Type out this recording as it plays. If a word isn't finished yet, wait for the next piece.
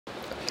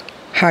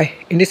Hi,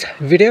 in this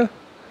video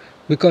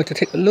we're going to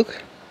take a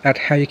look at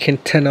how you can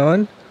turn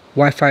on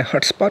Wi-Fi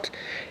hotspot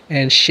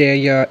and share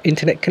your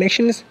internet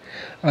connections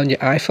on your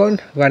iPhone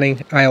running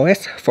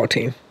iOS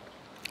 14.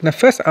 Now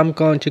first I'm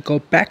going to go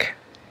back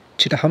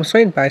to the home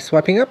screen by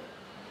swiping up.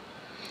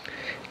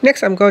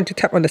 Next I'm going to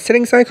tap on the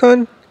settings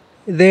icon.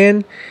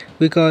 Then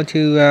we're going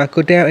to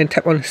go down and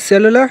tap on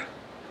cellular.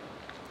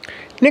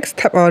 Next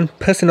tap on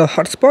personal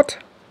hotspot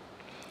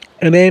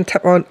and then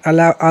tap on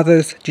allow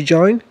others to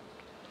join.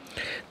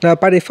 Now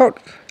by default,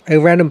 a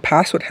random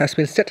password has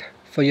been set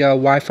for your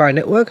Wi-Fi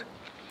network.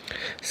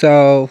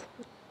 So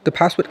the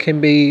password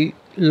can be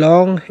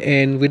long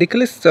and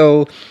ridiculous,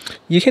 so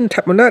you can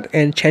tap on that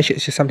and change it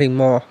to something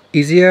more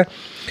easier.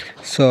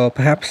 So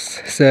perhaps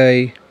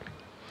say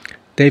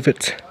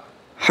David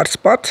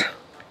Hotspot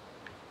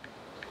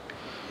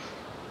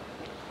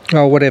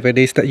or whatever it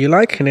is that you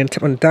like, and then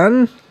tap on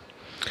done.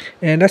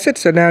 And that's it.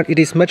 So now it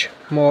is much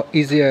more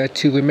easier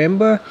to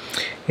remember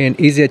and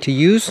easier to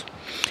use.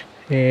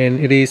 And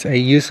it is a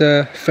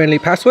user-friendly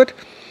password.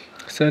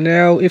 So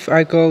now if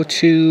I go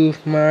to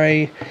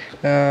my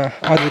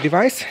other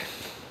device,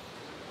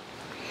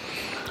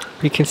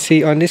 you can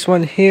see on this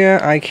one here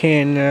I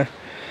can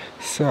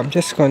so I'm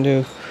just going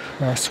to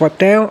swipe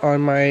down on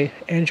my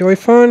Android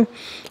phone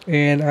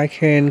and I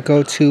can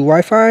go to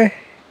Wi-Fi,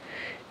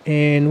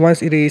 and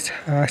once it is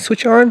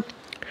switch on,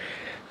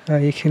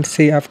 you can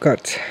see I've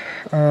got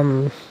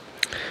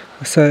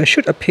so it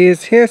should appear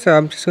here. So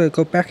I'm just going to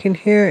go back in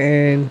here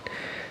and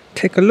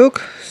take a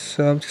look.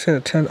 So I'm just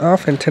going to turn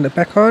off and turn it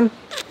back on,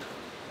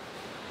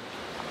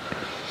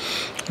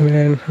 and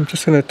then I'm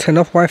just going to turn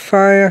off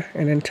Wi-Fi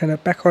and then turn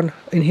it back on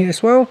in here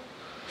as well.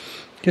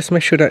 Just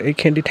make sure that it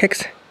can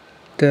detect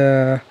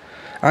the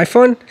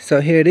iPhone. So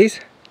here it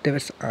is,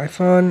 David's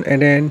iPhone,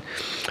 and then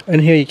in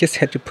here you just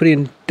have to put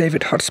in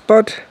David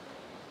Hotspot.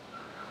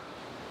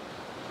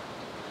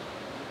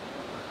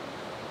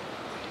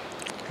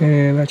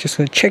 And I'm just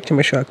going to check to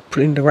make sure I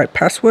put in the right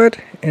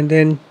password, and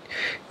then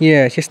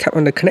yeah, just tap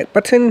on the connect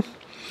button,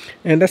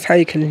 and that's how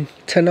you can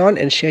turn on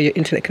and share your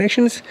internet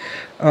connections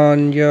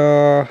on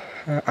your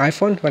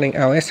iPhone running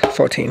iOS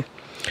 14.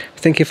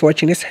 Thank you for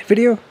watching this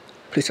video.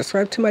 Please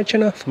subscribe to my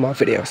channel for more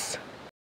videos.